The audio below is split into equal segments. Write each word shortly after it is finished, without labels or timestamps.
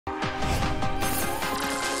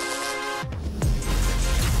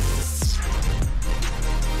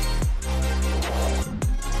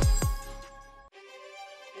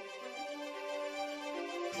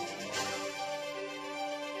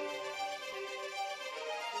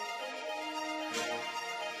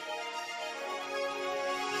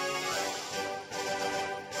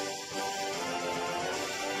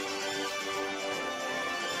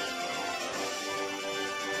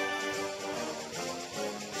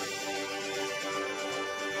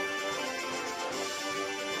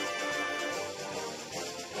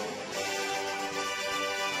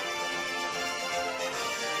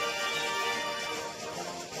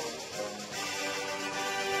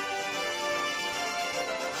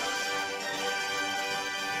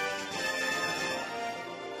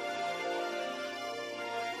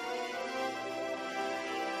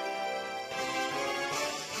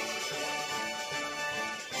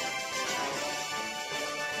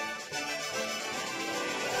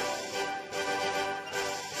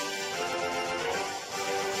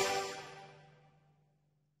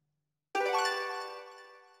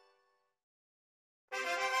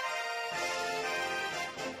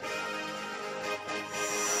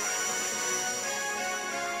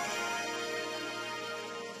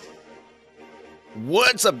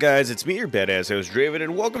What's up, guys? It's me, your badass host, Draven,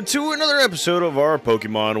 and welcome to another episode of our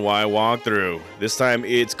Pokemon Y walkthrough. This time,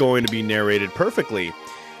 it's going to be narrated perfectly.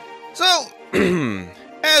 So,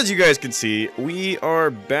 as you guys can see, we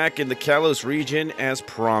are back in the Kalos region as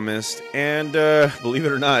promised, and believe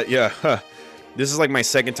it or not, this is like my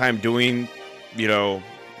second time doing,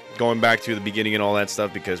 going back to the beginning and all that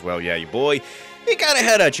stuff because, well, yeah, your boy, he kind of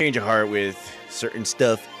had a change of heart with certain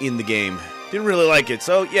stuff in the game. Didn't really like it.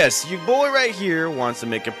 So, yes, your boy right here wants to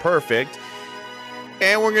make it perfect.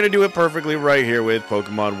 And we're going to do it perfectly right here with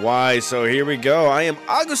Pokemon Y. So, here we go. I am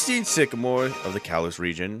Augustine Sycamore of the Kalos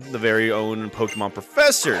region, the very own Pokemon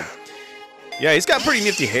professor. Yeah, he's got pretty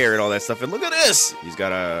nifty hair and all that stuff. And look at this. He's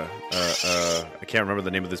got I can't remember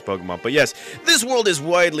the name of this Pokemon. But yes, this world is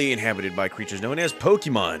widely inhabited by creatures known as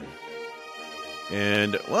Pokemon.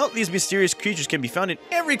 And, well, these mysterious creatures can be found in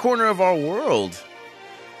every corner of our world.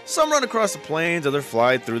 Some run across the plains, others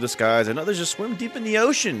fly through the skies, and others just swim deep in the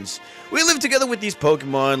oceans. We live together with these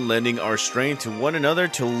Pokemon, lending our strength to one another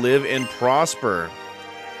to live and prosper.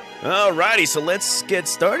 Alrighty, so let's get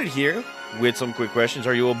started here with some quick questions.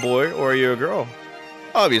 Are you a boy or are you a girl?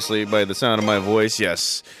 Obviously, by the sound of my voice,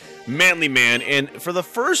 yes. Manly man, and for the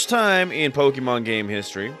first time in Pokemon game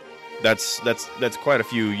history, that's quite a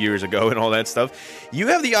few years ago and all that stuff, you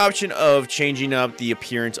have the option of changing up the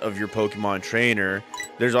appearance of your Pokemon trainer.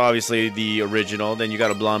 There's obviously the original, then you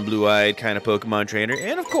got a blonde, blue-eyed kind of Pokemon trainer,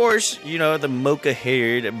 and of course, the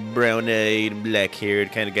mocha-haired, brown-eyed,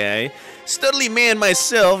 black-haired kind of guy. Studly man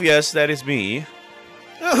myself, yes, that is me.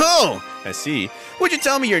 Oh, I see. Would you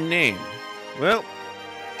tell me your name? Well,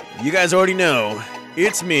 you guys already know.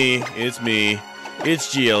 It's me, it's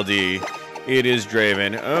GLD. It is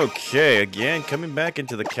Draven. Okay, again, coming back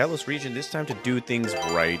into the Kalos region, this time to do things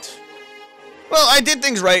right. Well, I did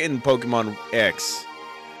things right in Pokemon X,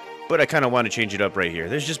 but I kind of want to change it up right here.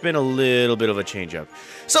 There's just been a little bit of a change up.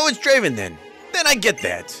 So it's Draven then. Then I get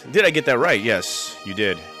that. Did I get that right? Yes, you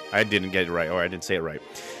did. I didn't get it right, or I didn't say it right.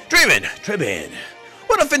 Draven.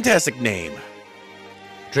 What a fantastic name.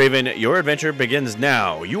 Draven, your adventure begins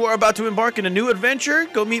now. You are about to embark on a new adventure.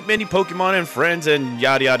 Go meet many Pokemon and friends and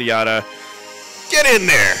yada yada yada. Get in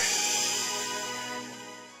there!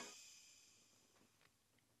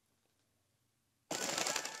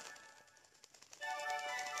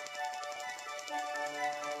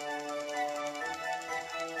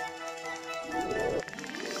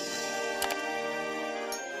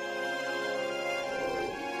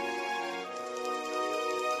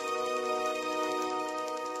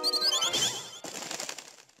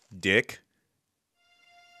 Dick.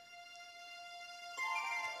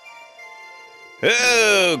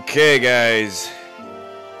 Okay, guys.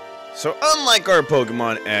 So, unlike our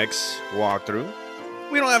Pokemon X walkthrough,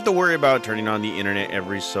 we don't have to worry about turning on the internet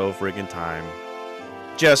every so friggin' time.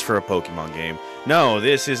 Just for a Pokemon game. No,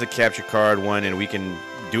 this is a capture card one, and we can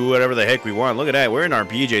do whatever the heck we want. Look at that, we're in our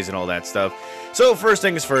PJs and all that stuff. So, first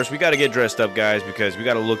things first, we gotta get dressed up, guys, because we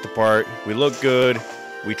gotta look the part. We look good,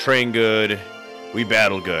 we train good, we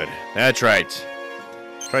battle good. That's right.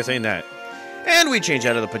 Try saying that. And we change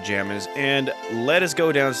out of the pajamas and let us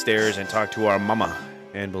go downstairs and talk to our mama.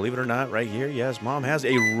 And believe it or not, right here, yes, mom has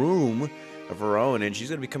a room of her own, and she's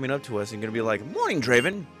going to be coming up to us and going to be like, "Morning,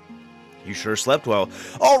 Draven. You sure slept well.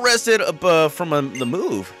 All rested up from the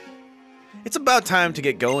move. It's about time to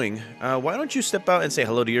get going. Why don't you step out and say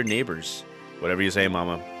hello to your neighbors?" Whatever you say,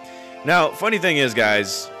 mama. Now, funny thing is,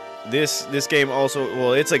 guys, this game also,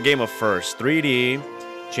 well, it's a game of firsts. 3D,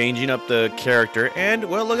 changing up the character, and,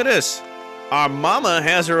 well, look at this. Our mama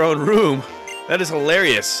has her own room. That is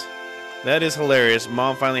hilarious. That is hilarious.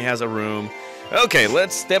 Mom finally has a room. Okay,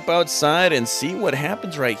 let's step outside and see what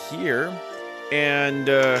happens right here. And,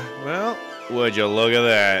 well, would you look at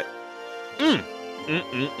that?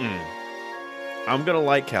 I'm gonna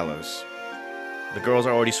like Kalos. The girls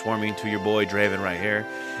are already swarming to your boy Draven right here.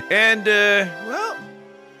 And, well,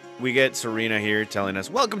 we get Serena here telling us,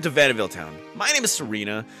 "Welcome to Vanderbilt Town. My name is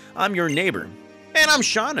Serena. I'm your neighbor. And I'm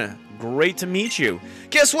Shauna. Great to meet you.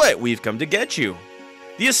 Guess what? We've come to get you.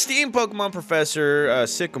 The esteemed Pokemon Professor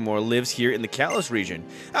Sycamore lives here in the Kalos region.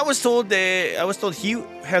 I was told he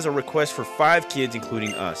has a request for 5 kids,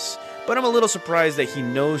 including us. But I'm a little surprised that he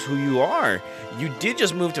knows who you are. You did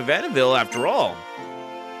just move to Vanderbilt after all.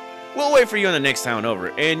 We'll wait for you in the next town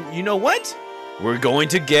over. And you know what? We're going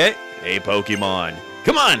to get a Pokemon.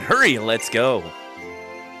 Come on, hurry, let's go."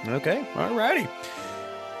 Okay, alrighty.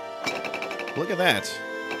 Look at that.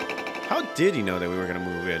 How did he know that we were going to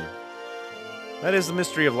move in? That is the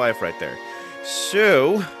mystery of life right there.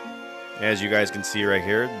 So, as you guys can see right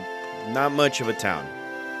here, not much of a town.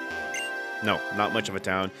 No, not much of a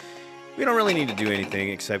town. we don't really need to do anything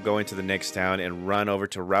except go into the next town and run over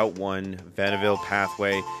to Route 1, Vanderville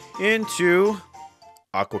Pathway, into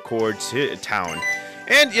Aquacord Town.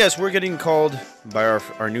 And yes, we're getting called by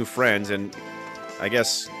our new friends, and I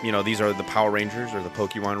guess, you know, these are the Power Rangers, or the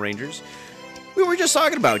Pokemon Rangers. We were just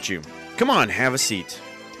talking about you. Come on, have a seat.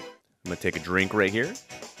 I'm gonna take a drink right here.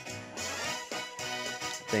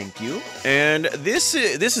 Thank you. And this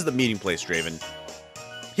is the meeting place, Draven.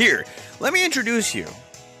 Here, let me introduce you.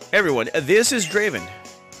 Everyone, this is Draven.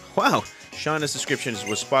 Wow, Shauna's description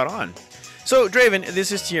was spot on. So, Draven,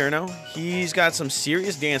 this is Tierno. He's got some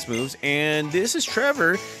serious dance moves, and this is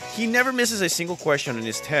Trevor. He never misses a single question on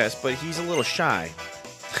his test, but he's a little shy.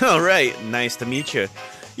 All right, nice to meet you.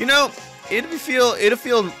 You know, it'll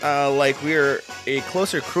feel like we're a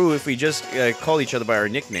closer crew if we just call each other by our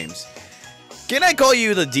nicknames. Can I call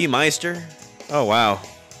you the D-Meister? Oh, wow.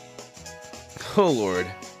 Oh, Lord.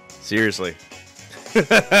 Seriously.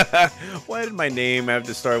 Why did my name have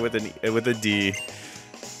to start with a D?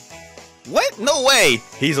 What? No way!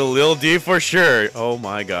 He's a Lil D for sure. Oh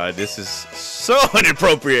my god, this is so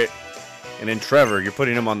inappropriate. And then Trevor, you're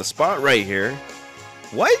putting him on the spot right here.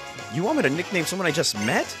 What? You want me to nickname someone I just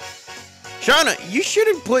met? Shauna, you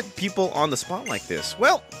shouldn't put people on the spot like this.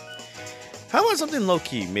 Well, how about something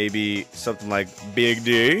low-key? Maybe something like Big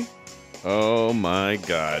D? Oh my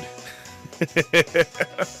god.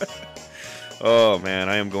 Oh man,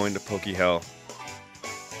 I am going to Poke Hell.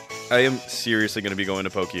 I am seriously going to be going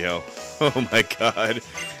to Poke Hell. Oh my god.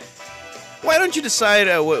 Why don't you decide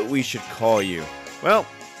what we should call you? Well,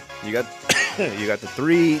 you got you got the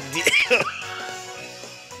 3D.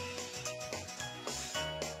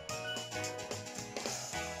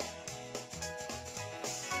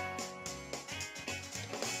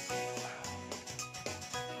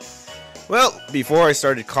 Well, before I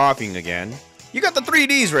started coughing again, you got the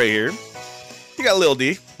 3Ds right here. You got Lil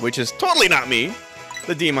D, which is totally not me,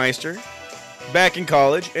 the D-Meister, back in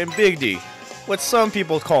college, and Big D, what some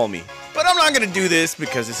people call me. But I'm not going to do this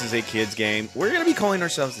because this is a kid's game. We're going to be calling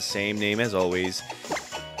ourselves the same name as always.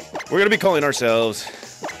 We're going to be calling ourselves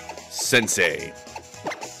Sensei,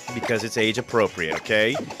 because it's age appropriate,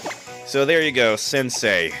 okay? So there you go,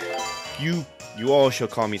 Sensei. You all shall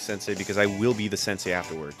call me Sensei because I will be the Sensei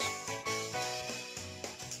afterwards.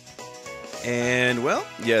 And, well,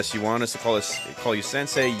 yes, you want us to call you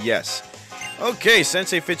Sensei? Yes. Okay,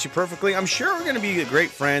 Sensei fits you perfectly. I'm sure we're going to be great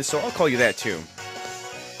friends, so I'll call you that too.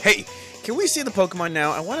 Hey, can we see the Pokemon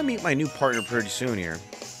now? I want to meet my new partner pretty soon here.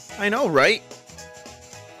 I know, right?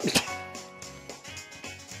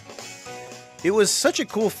 It was such a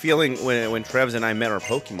cool feeling when Trevs and I met our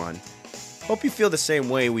Pokemon. Hope you feel the same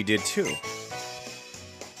way we did too.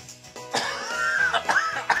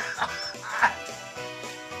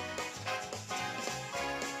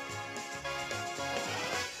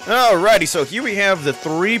 Alrighty, so here we have the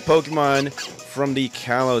 3 Pokemon from the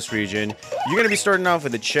Kalos region. You're going to be starting off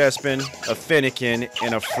with a Chespin, a Fennekin,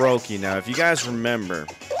 and a Froakie. Now, if you guys remember,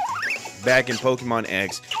 back in Pokemon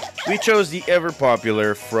X, we chose the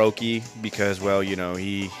ever-popular Froakie because, well, you know,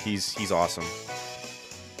 he's awesome.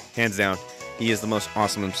 Hands down, he is the most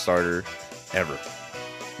awesome starter ever.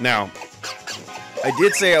 Now, I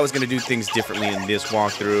did say I was going to do things differently in this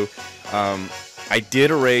walkthrough. I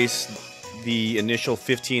did erase the initial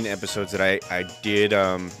 15 episodes that I did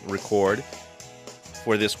record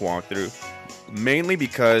for this walkthrough, mainly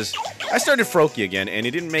because I started Froakie again and it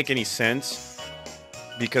didn't make any sense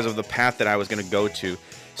because of the path that I was going to go to.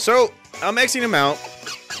 So I'm Xing him out.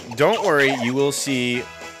 Don't worry, you will see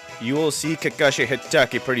Kakashi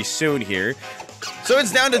Hitake pretty soon here. So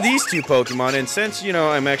it's down to these 2 Pokemon, and since, you know,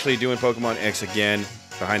 I'm actually doing Pokemon X again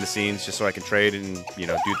behind the scenes just so I can trade and, you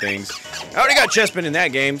know, do things. I already got Chespin in that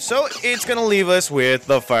game, so it's gonna leave us with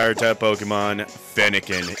the Fire-type Pokemon,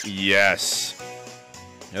 Fennekin. Yes.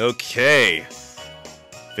 Okay.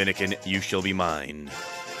 Fennekin, you shall be mine.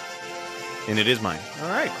 And it is mine.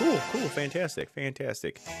 Alright, cool, fantastic.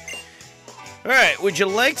 Alright, would you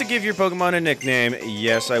like to give your Pokemon a nickname?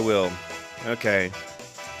 Yes, I will. Okay.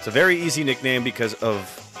 It's a very easy nickname because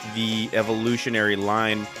of the evolutionary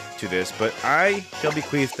line to this, but I shall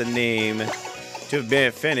bequeath the name to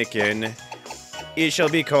Fennekin. It shall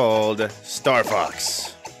be called Star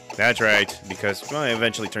Fox. That's right, because, well, it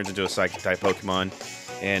eventually turns into a Psychic-type Pokemon,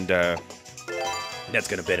 and that's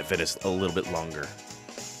going to benefit us a little bit longer.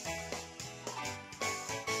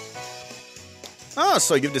 Oh,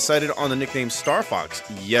 so you've decided on the nickname Star Fox.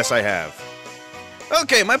 Yes, I have.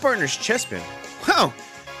 Okay, my partner's Chespin. Wow,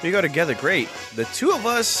 we go together great. The 2 of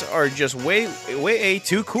us are just way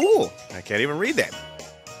too cool. I can't even read that.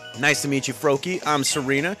 Nice to meet you, Froakie. I'm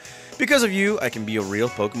Serena. Because of you, I can be a real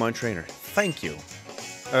Pokemon trainer. Thank you.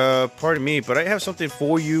 pardon me, but I have something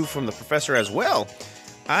for you from the professor as well.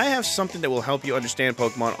 I have something that will help you understand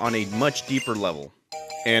Pokemon on a much deeper level.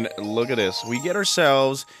 And look at this. We get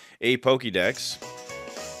ourselves a Pokédex,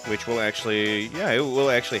 which will actually, yeah, it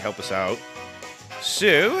will actually help us out.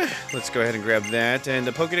 So, let's go ahead and grab that. And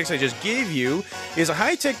the Pokédex I just gave you is a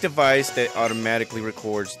high-tech device that automatically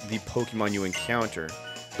records the Pokemon you encounter.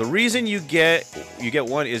 The reason you get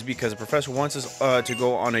one is because the professor wants us to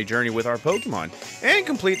go on a journey with our Pokemon and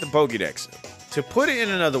complete the Pokédex. To put it in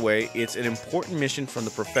another way, it's an important mission from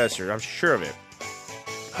the professor. I'm sure of it.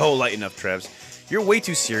 Oh, lighten up, Trevs. You're way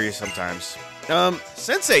too serious sometimes.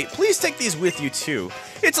 Sensei, please take these with you too.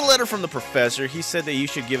 It's a letter from the professor. He said that you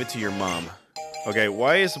should give it to your mom. Okay,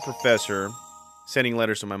 why is the professor sending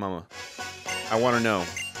letters to my mama? I want to know.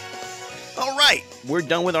 Alright, we're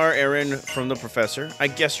done with our errand from the professor. I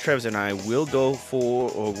guess Trevs and I will go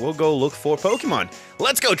look for Pokemon.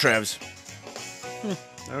 Let's go, Trevs!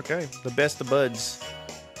 Okay, the best of buds.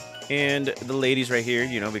 And the ladies right here,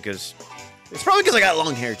 you know, because... It's probably because I got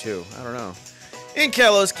long hair, too. I don't know. In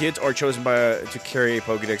Kalos, kids are chosen to carry a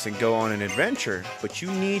Pokédex and go on an adventure. But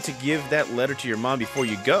you need to give that letter to your mom before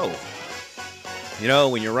you go. You know,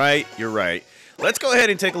 when you're right, you're right. Let's go ahead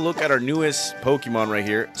and take a look at our newest Pokemon right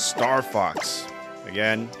here, Star Fox.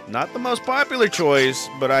 Again, not the most popular choice,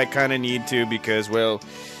 but I kind of need to because, well,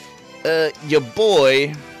 your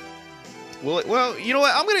boy... Well, you know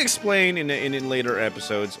what? I'm going to explain in later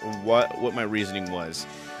episodes what my reasoning was.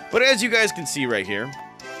 But as you guys can see right here,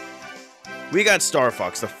 we got Star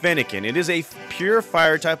Fox, the Fennekin. It is a pure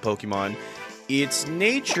Fire-type Pokemon. Its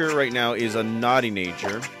nature right now is a naughty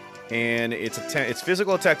nature. And its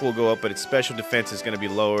physical attack will go up, but its special defense is going to be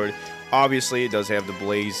lowered. Obviously, it does have the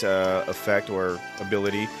Blaze effect or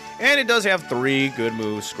ability. And it does have 3 good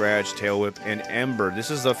moves, Scratch, Tail Whip, and Ember. This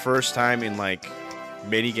is the first time in, like,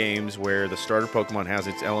 many games where the starter Pokemon has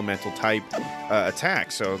its elemental type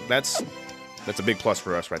attack. So that's a big plus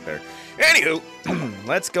for us right there. Anywho,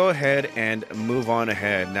 let's go ahead and move on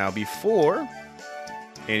ahead. Now, before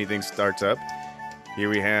anything starts up, here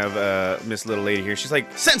we have Miss Little Lady here. She's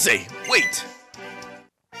like, Sensei, wait!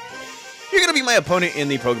 You're gonna be my opponent in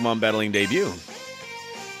the Pokemon battling debut.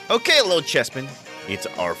 Okay, little Chespin, it's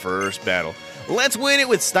our first battle. Let's win it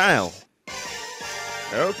with style.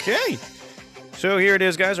 Okay. So here it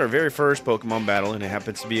is, guys, our very first Pokemon battle, and it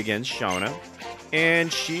happens to be against Shauna.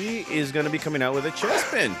 And she is going to be coming out with a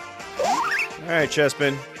Chespin. Alright,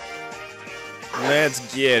 Chespin.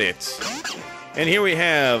 Let's get it. And here we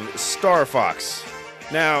have Star Fox.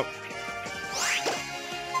 Now,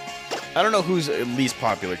 I don't know who's least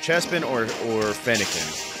popular, Chespin or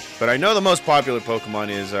Fennekin. But I know the most popular Pokemon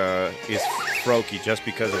is Froakie, just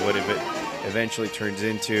because of what it eventually turns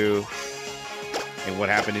into and what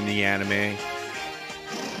happened in the anime.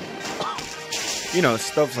 You know,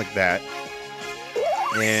 stuff like that.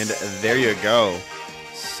 And there you go.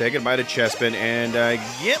 Say goodbye to Chespin, and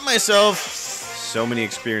get myself so many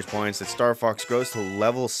experience points that Star Fox grows to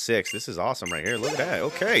level 6. This is awesome right here. Look at that.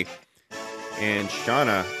 Okay. And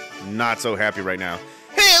Shauna, not so happy right now.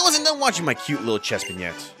 Hey, I wasn't done watching my cute little Chespin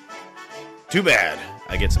yet. Too bad.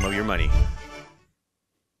 I get some of your money.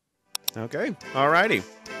 Okay. Alrighty.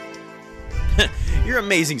 You're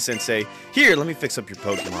amazing, Sensei. Here, let me fix up your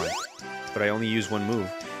Pokemon. But I only use one move.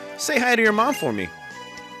 Say hi to your mom for me.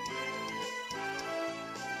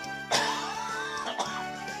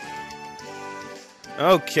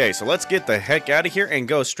 Okay, so let's get the heck out of here and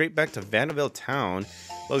go straight back to Vanderbilt Town.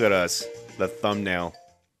 Look at us, the thumbnail.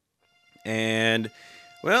 And,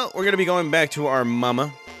 well, we're going to be going back to our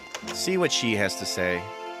mama. See what she has to say.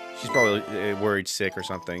 She's probably worried sick or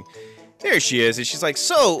something. There she is, and she's like,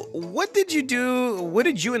 so, what did you do? What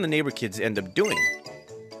did you and the neighbor kids end up doing?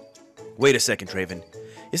 Wait a second, Draven.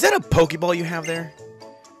 Is that a Pokeball you have there?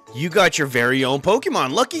 You got your very own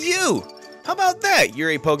Pokemon. Lucky you. How about that?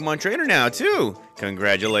 You're a Pokemon trainer now, too.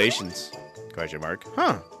 Congratulations. Question mark.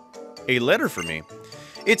 Huh. A letter for me.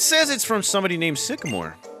 It says it's from somebody named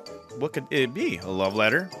Sycamore. What could it be? A love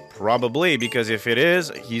letter? Probably, because if it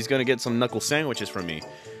is, he's going to get some knuckle sandwiches from me.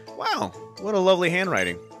 Wow. What a lovely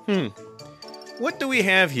handwriting. What do we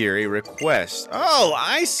have here? A request. Oh,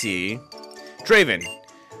 I see. Draven.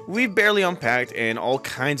 We've barely unpacked, and all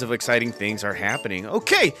kinds of exciting things are happening.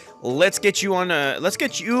 Okay, let's get you on. Let's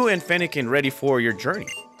get you and Fennekin ready for your journey.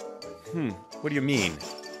 What do you mean?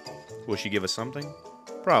 Will she give us something?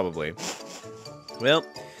 Probably. Well,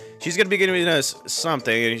 she's gonna be giving us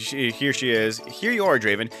something, and here she is. Here you are,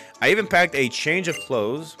 Draven. I even packed a change of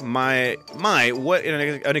clothes. What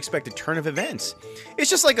an unexpected turn of events. It's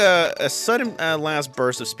just like a sudden last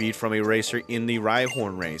burst of speed from a racer in the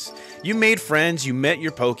Rhyhorn race. You made friends, you met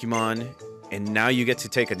your Pokemon, And now you get to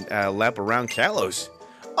take a lap around Kalos.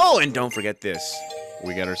 Oh, and don't forget this.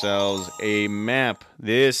 We got ourselves a map.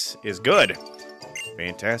 This is good.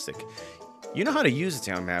 Fantastic. You know how to use a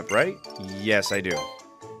town map, right? Yes, I do.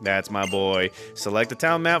 That's my boy. Select a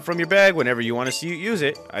town map from your bag whenever you want to use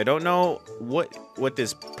it. I don't know what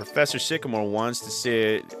this Professor Sycamore wants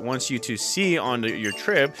you to see on your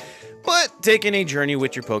trip, but taking a journey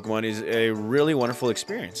with your Pokemon is a really wonderful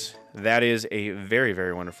experience. That is a very,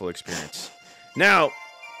 very wonderful experience. Now,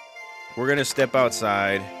 we're going to step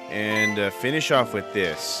outside and finish off with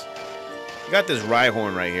this. We got this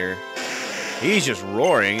Rhyhorn right here. He's just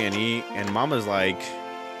roaring, and Mama's like,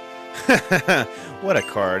 what a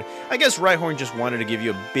card. I guess Rhyhorn just wanted to give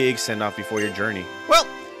you a big send-off before your journey. Well,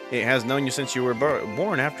 it has known you since you were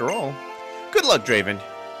born after all. Good luck, Draven.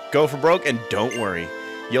 Go for broke, and don't worry.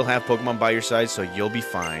 You'll have Pokemon by your side, so you'll be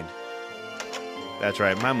fine. That's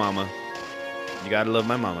right, my mama. You gotta love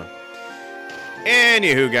my mama.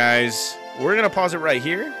 Anywho, guys, we're gonna pause it right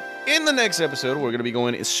here. In the next episode, we're gonna be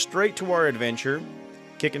going straight to our adventure.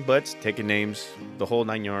 Kicking butts, taking names, the whole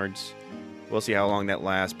 9 yards. We'll see how long that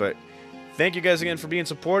lasts, but thank you guys again for being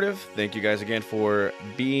supportive. Thank you guys again for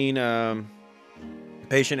being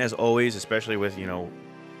patient as always, especially with, you know,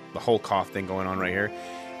 the whole cough thing going on right here.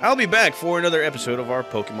 I'll be back for another episode of our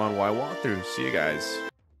Pokemon Y walkthrough. See you guys.